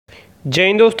जय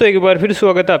हिंद दोस्तों, एक बार फिर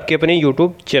स्वागत है आपके अपने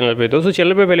YouTube चैनल पे। दोस्तों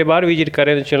चैनल पे पहली बार विजिट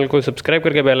करें तो चैनल को सब्सक्राइब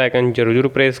करके बेल आइकन जरूर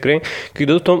प्रेस करें कि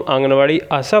दोस्तों हम आंगनवाड़ी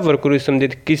आशा वर्करों से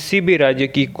संबंधित किसी भी राज्य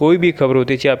की कोई भी खबर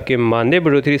होती है, चाहे आपके मानदेय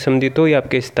बढ़ोतरी संबंधित हो या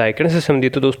आपके स्टाइपेंड से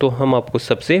संबंधित हो, दोस्तों हम आपको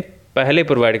सबसे पहले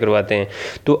प्रोवाइड करवाते हैं।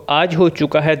 तो आज हो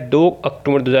चुका है 2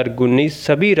 अक्टूबर 2019।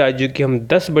 सभी राज्यों की हम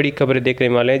 10 बड़ी खबरें देखने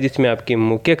वाले हैं, जिसमें आपकी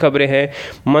मुख्य खबरें हैं।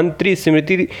 मंत्री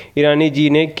स्मृति ईरानी जी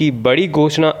ने की बड़ी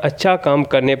घोषणा, अच्छा काम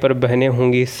करने पर बहनें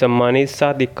होंगी सम्मानित।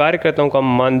 साथ ही कार्यकर्ताओं का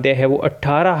मानदेय है वो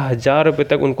 18,000 रुपये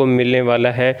तक उनको मिलने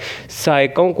वाला है।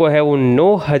 सहायकों को है वो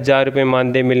 9,000 रुपये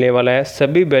मानदेय मिलने वाला है।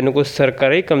 सभी बहनों को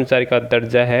सरकारी कर्मचारी का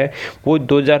दर्जा है वो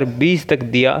 2020 तक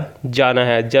दिया जाना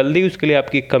है। जल्दी उसके लिए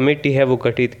आपकी कमेटी है वो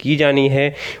गठित की जानी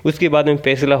है। उसके बाद में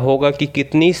फैसला होगा कि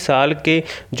कितनी साल के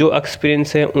जो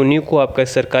एक्सपीरियंस है उन्हीं को आपका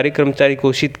सरकारी कर्मचारी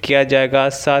घोषित किया जाएगा।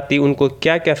 साथ ही उनको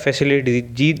क्या क्या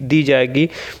फैसिलिटी दी जाएगी,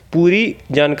 पूरी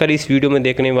जानकारी इस वीडियो में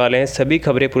देखने वाले हैं। सभी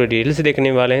खबरें पूरे डिटेल से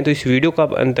देखने वाले हैं, तो इस वीडियो को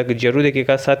आप अंत तक जरूर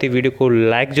देखिएगा। साथ ही वीडियो को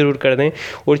लाइक जरूर कर दें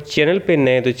और चैनल पे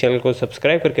नए तो चैनल को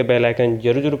सब्सक्राइब करके बेल आइकन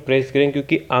जरूर प्रेस करें,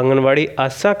 क्योंकि आंगनवाड़ी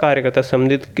आशा कार्यकर्ता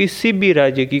संबंधित किसी भी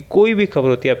राज्य की कोई भी खबर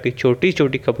होती है, आपकी छोटी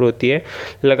छोटी खबर होती है,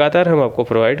 लगातार हम आपको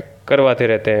प्रोवाइड करवाते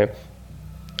रहते हैं।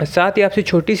 साथ ही आपसे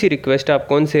छोटी सी रिक्वेस्ट है, आप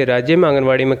कौन से राज्य में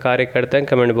आंगनवाड़ी में कार्य करते हैं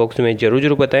कमेंट बॉक्स में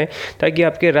जरूर बताएं, ताकि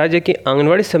आपके राज्य की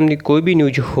आंगनवाड़ी संबंधी कोई भी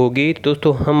न्यूज होगी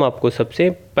दोस्तों हम आपको सबसे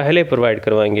पहले प्रोवाइड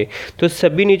करवाएंगे। तो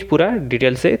सभी न्यूज पूरा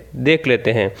डिटेल से देख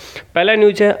लेते हैं। पहला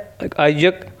न्यूज है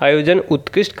आयोजन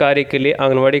उत्कृष्ट कार्य के लिए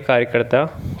आंगनवाड़ी कार्यकर्ता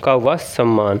का हुआ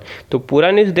सम्मान। तो पूरा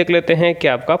न्यूज देख लेते हैं कि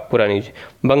आपका पूरा न्यूज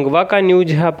बंगवा का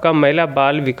न्यूज है। आपका महिला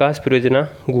बाल विकास परियोजना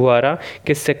गुहारा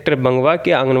के सेक्टर बंगवा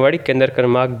के आंगनवाड़ी केंद्र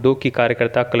क्रमांक 2 की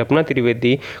कार्यकर्ता कल्पना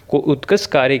त्रिवेदी को उत्कृष्ट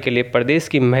कार्य के लिए प्रदेश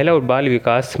की महिला और बाल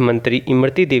विकास मंत्री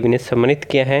इमरती देवी ने सम्मानित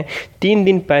किया है। 3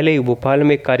 दिन पहले भोपाल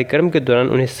में कार्यक्रम के दौरान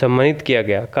उन्हें सम्मानित किया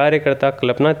गया। कार्यकर्ता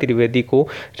कल्पना त्रिवेदी को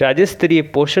राज्य स्तरीय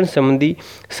पोषण संबंधी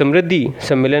समृद्धि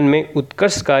सम्मेलन में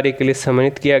उत्कृष्ट कार्य के लिए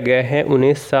सम्मानित किया गया है।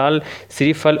 उन्हें साल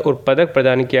श्रीफल और पदक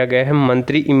प्रदान किया गया है।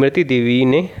 मंत्री इमरती देवी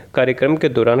ने कार्यक्रम के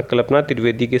दौरान कल्पना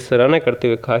त्रिवेदी की सराहना करते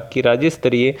हुए कहा कि राज्य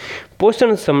स्तरीय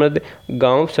पोषण समृद्ध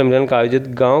गांव सम्मेलन का आयोजित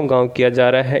गांव-गांव किया जा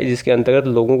रहा है, जिसके अंतर्गत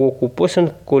लोगों को कुपोषण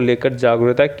को लेकर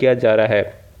जागरूकता किया जा रहा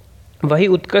है। वही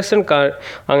उत्कृष्ट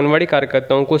आंगनवाड़ी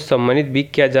कार्यकर्ताओं को सम्मानित भी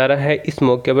किया जा रहा है। इस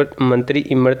मौके पर मंत्री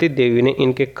इमरती देवी ने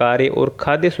इनके कार्य और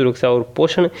खाद्य सुरक्षा और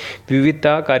पोषण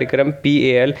विविधता कार्यक्रम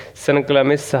PAL श्रृंखला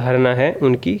में सराहना है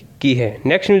उनकी की है।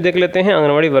 नेक्स्ट न्यूज देख लेते हैं।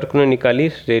 आंगनवाड़ी वर्करों ने निकाली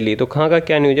रैली। तो कहाँ का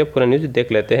क्या न्यूज है, पूरा न्यूज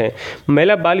देख लेते हैं।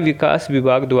 महिला बाल विकास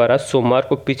विभाग द्वारा सोमवार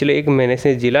को पिछले 1 महीने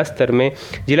से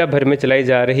जिला भर में चलाई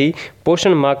जा रही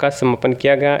पोषण माह का समापन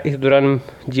किया गया। इस दौरान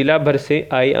जिला भर से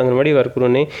आई आंगनवाड़ी वर्करों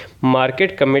ने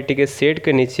मार्केट कमेटी के शेड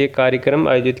के नीचे कार्यक्रम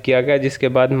आयोजित किया गया, जिसके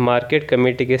बाद मार्केट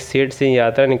कमेटी के शेड से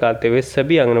यात्रा निकालते हुए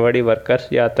सभी आंगनवाड़ी वर्कर्स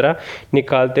यात्रा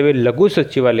निकालते हुए लघु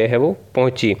सचिवालय है वो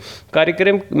पहुंची।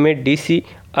 कार्यक्रम में DC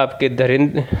आपके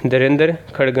धीरेन्द्र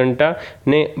खड़गंटा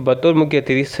ने बतौर मुख्य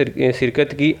अतिथि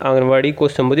शिरकत की। आंगनवाड़ी को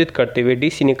संबोधित करते हुए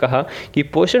DC ने कहा कि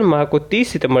पोषण माह को 30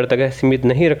 सितंबर तक सीमित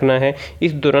नहीं रखना है।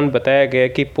 इस दौरान बताया गया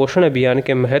कि पोषण अभियान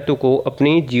के महत्व को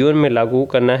अपने जीवन में लागू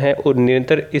करना है और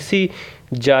निरंतर इसी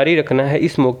जारी रखना है।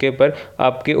 इस मौके पर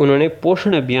उन्होंने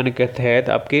पोषण अभियान के तहत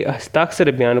आपके हस्ताक्षर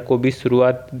अभियान को भी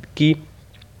शुरुआत की।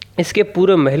 इसके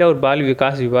पूर्व महिला और बाल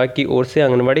विकास विभाग की ओर से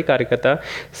आंगनवाड़ी कार्यकर्ता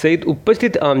सहित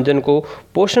उपस्थित आमजन को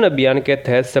पोषण अभियान के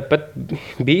तहत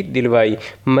शपथ भी दिलवाई।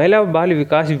 महिला और बाल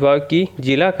विकास विभाग की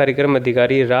जिला कार्यक्रम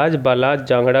अधिकारी राजबाला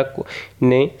जांगड़ा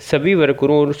ने सभी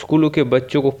वर्करों और स्कूलों के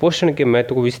बच्चों को पोषण के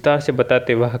महत्व को विस्तार से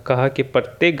बताते हुए कहा कि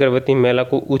प्रत्येक गर्भवती महिला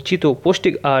को उचित और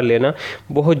पौष्टिक आहार लेना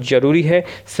बहुत जरूरी है।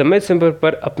 समय समय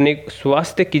पर अपने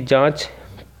स्वास्थ्य की जाँच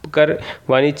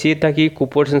करवानी चाहिए ताकि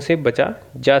कुपोषण से बचा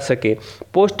जा सके।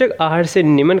 पौष्टिक आहार से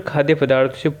निम्न खाद्य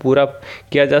पदार्थों से पूरा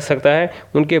किया जा सकता है।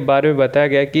 उनके बारे में बताया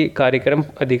गया कि कार्यक्रम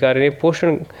अधिकारी ने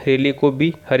पोषण रैली को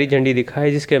भी हरी झंडी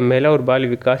दिखाई, जिसके महिला और बाल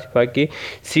विकास विभाग की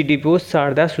CDPO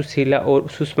शारदा, सुशीला और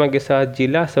सुषमा के साथ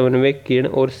जिला समन्वय किरण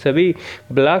और सभी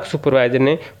ब्लॉक सुपरवाइजर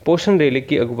ने पोषण रैली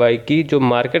की अगुवाई की, जो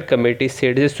मार्केट कमेटी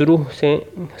शेड से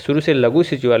शुरू से लघु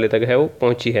सचिवालय तक है वो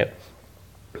पहुंची है।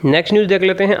 नेक्स्ट न्यूज़ देख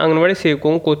लेते हैं। आंगनवाड़ी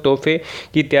सेवकों को तोहफे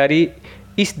की तैयारी,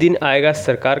 इस दिन आएगा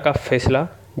सरकार का फैसला,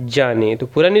 जानिए। तो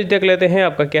पूरा न्यूज़ देख लेते हैं।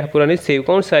 आपका क्या है पूरा न्यूज़।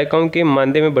 सेवकों और सहायिकाओं के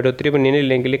मानदेय में बढ़ोतरी पर निर्णय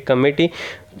लेने के लिए कमेटी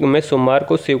में सोमवार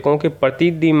को सेवकों के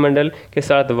प्रतिनिधिमंडल के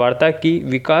साथ वार्ता की।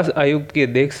 विकास आयुक्त की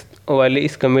वाली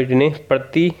इस कमेटी ने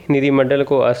प्रतिनिधिमंडल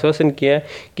को आश्वासन किया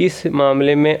कि इस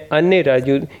मामले में अन्य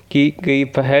राज्यों की गई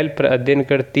पहल पर अध्ययन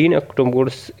कर 3 अक्टूबर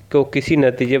को किसी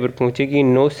नतीजे पर पहुंचेगी।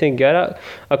 9 से 11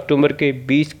 अक्टूबर के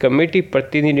बीच कमेटी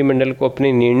प्रतिनिधिमंडल को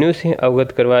अपने निर्णयों से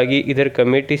अवगत करवाएगी। इधर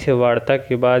कमेटी से वार्ता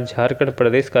के बाद झारखंड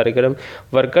प्रदेश कार्यक्रम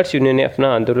वर्कर्स यूनियन ने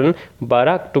अपना आंदोलन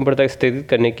 12 अक्टूबर तक स्थगित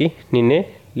करने की निर्णय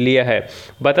लिया है।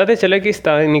 बताते चले कि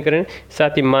स्थानीयकरण,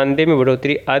 साथ ही मानदेय में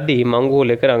बढ़ोतरी आदि मांगों को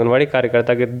लेकर आंगनबाड़ी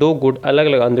कार्यकर्ता के 2 गुट अलग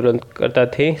अलग आंदोलनकर्ता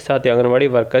थे। साथ ही आंगनबाड़ी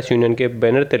वर्कर्स यूनियन के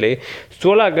बैनर तले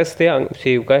 16 अगस्त से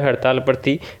सेविकाएं हड़ताल पर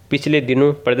थी। पिछले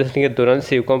दिनों प्रदर्शन के दौरान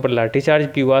सेवकों पर लाठीचार्ज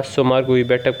भी हुआ। सोमवार को हुई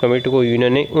बैठक कमेटी को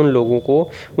यूनियन ने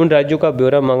उन राज्यों का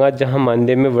ब्यौरा मांगा जहां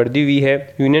मानदेय में वृद्धि हुई है।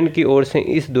 यूनियन की ओर से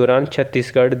इस दौरान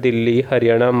छत्तीसगढ़, दिल्ली,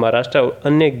 हरियाणा, महाराष्ट्र और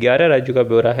अन्य 11 राज्यों का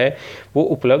ब्यौरा है वो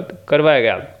उपलब्ध करवाया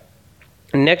गया।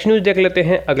 नेक्स्ट न्यूज़ देख लेते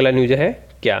हैं। अगला न्यूज़ है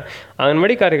क्या,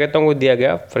 आंगनबाड़ी कार्यकर्ताओं को दिया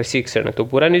गया प्रशिक्षण। तो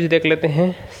पूरा न्यूज़ देख लेते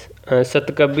हैं।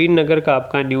 सतकबीर नगर का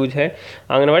आपका न्यूज़ है।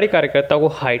 आंगनबाड़ी कार्यकर्ताओं को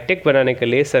हाईटेक बनाने के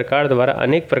लिए सरकार द्वारा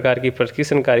अनेक प्रकार की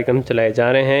प्रशिक्षण कार्यक्रम चलाए जा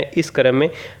रहे हैं। इस क्रम में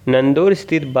नंदौर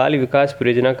स्थित बाल विकास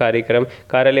परियोजना कार्यक्रम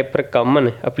कार्यालय पर कॉमन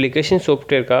एप्लीकेशन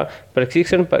सॉफ्टवेयर का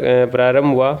प्रशिक्षण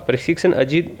प्रारंभ हुआ। प्रशिक्षण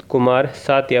अजीत कुमार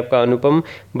साथ ही आपका अनुपम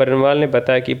बरनवाल ने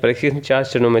बताया कि प्रशिक्षण 4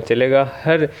 चरणों में चलेगा।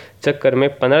 हर चक्कर में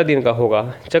 15 दिन का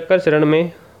होगा। चक्कर चरण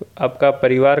में आपका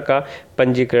परिवार का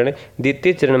पंजीकरण,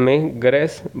 द्वितीय चरण में गृह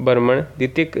भ्रमण,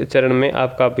 द्वितीय चरण में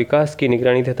आपका विकास की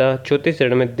निगरानी तथा चौथे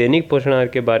चरण में दैनिक पोषण आहार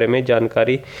के बारे में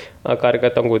जानकारी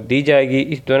कार्यकर्ताओं को दी जाएगी।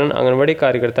 इस दौरान आंगनबाड़ी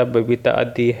कार्यकर्ता बबीता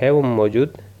आदि है वो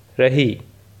मौजूद रही।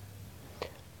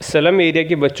 स्लम एरिया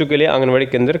के बच्चों के लिए आंगनबाड़ी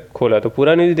केंद्र खोला। तो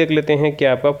पूरा न्यूज़ देख लेते हैं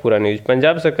क्या आपका पूरा न्यूज़।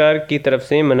 पंजाब सरकार की तरफ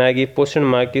से मनाएगी पोषण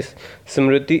माह की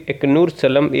स्मृति। एकनूर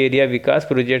स्लम एरिया विकास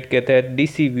प्रोजेक्ट के तहत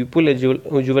डीसी विपुल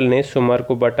उज्ज्वल ने सोमवार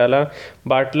को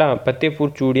बाटला फतेहपुर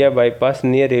चूड़िया बाईपास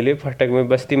नियर रेलवे फाटक में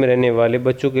बस्ती में रहने वाले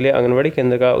बच्चों के लिए आंगनबाड़ी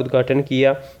केंद्र का उद्घाटन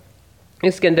किया।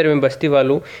 इस केंद्र में बस्ती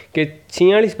वालों के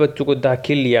 46 बच्चों को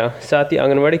दाखिल लिया। साथ ही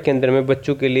आंगनबाड़ी केंद्र में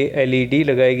बच्चों के लिए एलईडी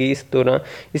लगाएगी। इस दौरान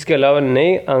इसके अलावा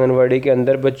नए आंगनबाड़ी के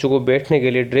अंदर बच्चों को बैठने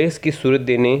के लिए ड्रेस की सूरत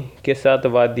देने के साथ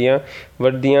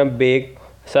वर्दियाँ, बैग,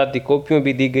 साथ ही कॉपियाँ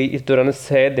भी दी गई। इस दौरान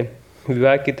शहद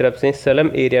विभाग की तरफ से स्लम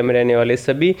एरिया में रहने वाले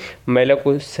सभी महिलाओं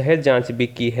को सेहत जांच भी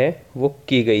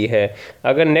की गई है।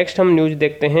 अगर नेक्स्ट हम न्यूज़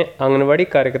देखते हैं, आंगनबाड़ी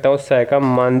कार्यकर्ताओं सहायिका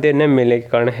मानदेय न मिलने के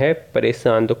कारण है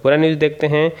परेशान। तो पूरा न्यूज़ देखते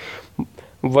हैं।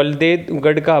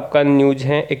 बलदेवगढ़ का आपका न्यूज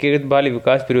है। एकीकृत बाल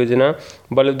विकास परियोजना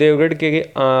बलदेवगढ़ के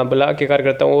ब्लॉक के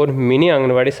कार्यकर्ताओं और मिनी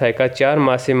आंगनबाड़ी सहायिका 4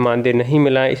 माह से मानदेय नहीं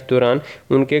मिला है। इस दौरान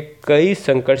उनके कई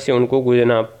संकट से उनको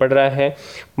गुजरना पड़ रहा है।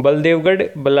 बलदेवगढ़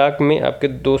ब्लॉक में आपके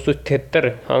 276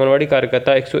 आंगनबाड़ी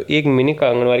कार्यकर्ता, 101 मिनी का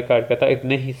आंगनबाड़ी कार्यकर्ता,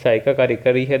 इतने ही सहायिका कार्य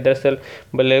कर रही है। दरअसल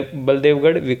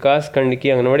बलदेवगढ़ विकास खंड की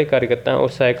आंगनबाड़ी कार्यकर्ताओं और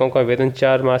सहायिकाओं का वेतन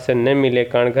 4 माह से न मिले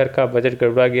कारण घर का बजट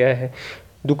गड़बड़ा गया है।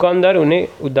 दुकानदार उन्हें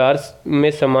उधार में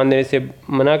सामान देने से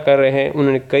मना कर रहे हैं।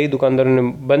 उन्होंने कई दुकानदारों ने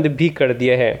बंद भी कर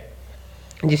दिया है,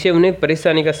 जिससे उन्हें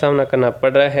परेशानी का सामना करना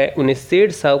पड़ रहा है। उन्हें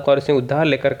सेठ साहूकारों से उधार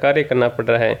लेकर कार्य करना पड़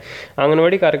रहा है।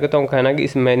 आंगनबाड़ी कार्यकर्ताओं का कहना है कि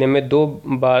इस महीने में 2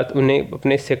 बार उन्हें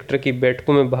अपने सेक्टर की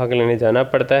बैठकों में भाग लेने जाना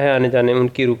पड़ता है। आने जाने में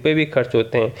उनके रुपए भी खर्च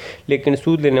होते हैं, लेकिन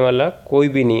सूद लेने वाला कोई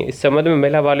भी नहीं है। इस संबंध में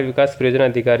महिला बाल विकास परियोजना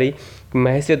अधिकारी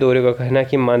महसे दौरे का कहना है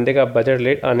कि मानदेय का बजट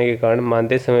लेट आने के कारण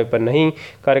मानदेय समय पर नहीं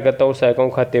कार्यकर्ताओं और सहायकों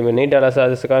को खाते में नहीं डाला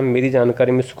जा सका। मेरी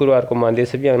जानकारी में शुक्रवार को मानदेय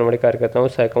सभी आंगनबाड़ी कार्यकर्ताओं और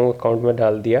सहायकों के अकाउंट में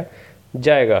डाल दिया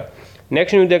जाएगा।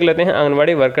 नेक्स्ट न्यूज़ देख लेते हैं।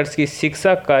 आंगनबाड़ी वर्कर्स की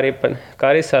शिक्षा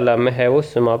कार्यशाला में है वो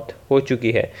समाप्त हो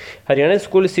चुकी है। हरियाणा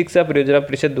स्कूल शिक्षा परियोजना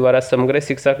परिषद द्वारा समग्र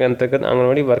शिक्षा के अंतर्गत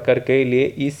आंगनबाड़ी वर्कर के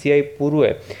लिए ईसीआई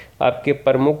पूर्व आपके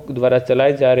प्रमुख द्वारा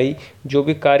चलाई जा रही जो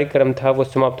भी कार्यक्रम था वो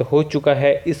समाप्त हो चुका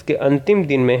है। इसके अंतिम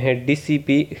दिन में है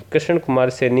DCP Krishna Kumar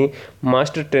Saini,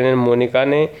 master trainer Monika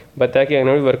ने बताया कि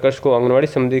आंगनबाड़ी वर्कर्स को आंगनबाड़ी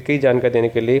संबंधी कई जानकारी देने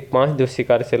के लिए 5 दिवसीय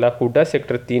कार्यशाला हुड्डा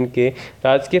सेक्टर 3 के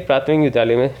राजकीय प्राथमिक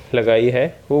विद्यालय में लगाई है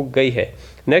वो गई है।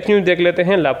 नेक्स्ट न्यूज़ देख लेते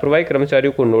हैं। लापरवाही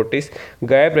कर्मचारियों को नोटिस,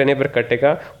 गायब रहने पर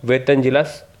कटेगा वेतन। जिला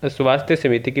स्वास्थ्य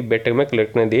समिति की बैठक में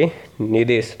कलेक्टर ने दिए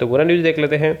निर्देश। तो पूरा न्यूज़ देख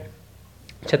लेते हैं।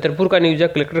 छतरपुर का न्यूज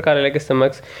कलेक्टर कार्यालय के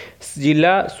समक्ष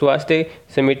जिला स्वास्थ्य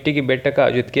समिति की बैठक का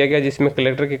आयोजित किया गया, जिसमें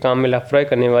कलेक्टर के काम में लापरवाही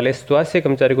करने वाले स्वास्थ्य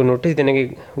कर्मचारी को नोटिस देने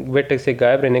की बैठक से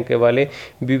गायब रहने के वाले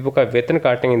बीपीओ का वेतन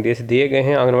काटने के निर्देश दिए गए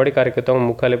हैं। आंगनबाड़ी कार्यकर्ताओं को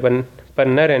मुख्यालय पर पर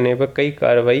न रहने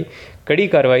पर कड़ी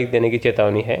कार्रवाई देने की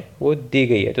चेतावनी है वो दी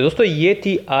गई है। तो दोस्तों ये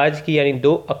थी आज की यानी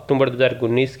 2 अक्टूबर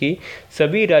 2019 की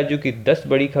सभी राज्यों की 10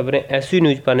 बड़ी खबरें। ऐसी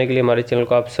न्यूज़ पाने के लिए हमारे चैनल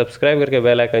को आप सब्सक्राइब करके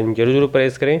बेल आइकन जरूर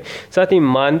प्रेस करें। साथ ही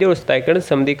मानदेय और स्थायीकरण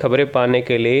संबंधी खबरें पाने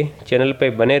के लिए चैनल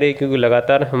पर बने रहे, क्योंकि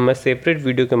लगातार हम सेपरेट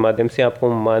वीडियो के माध्यम से आपको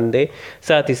मानदेय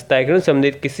साथ ही स्थायीकरण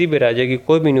संबंधित किसी भी राज्य की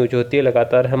कोई भी न्यूज होती है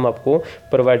लगातार हम आपको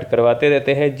प्रोवाइड करवाते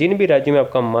रहते हैं। जिन भी राज्यों में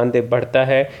आपका मानदेय बढ़ता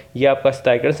है या आपका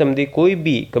स्थायीकरण संबंधी कोई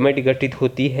भी कमेटी गठित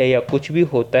होती है या कुछ भी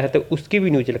होता है तो उसकी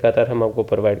भी न्यूज लगातार हम आपको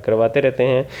प्रोवाइड करवाते रहते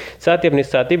हैं। साथ ही अपने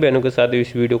साथी बहनों के साथ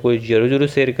इस वीडियो को जरूर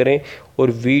शेयर करें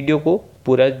और वीडियो को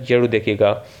पूरा जरूर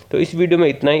देखिएगा। तो इस वीडियो में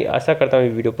इतना ही, आशा करता हूँ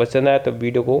वीडियो पसंद आया। तो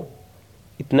वीडियो को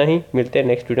इतना ही, मिलते हैं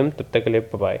नेक्स्ट वीडियो में, तब तक के लिए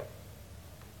बाय।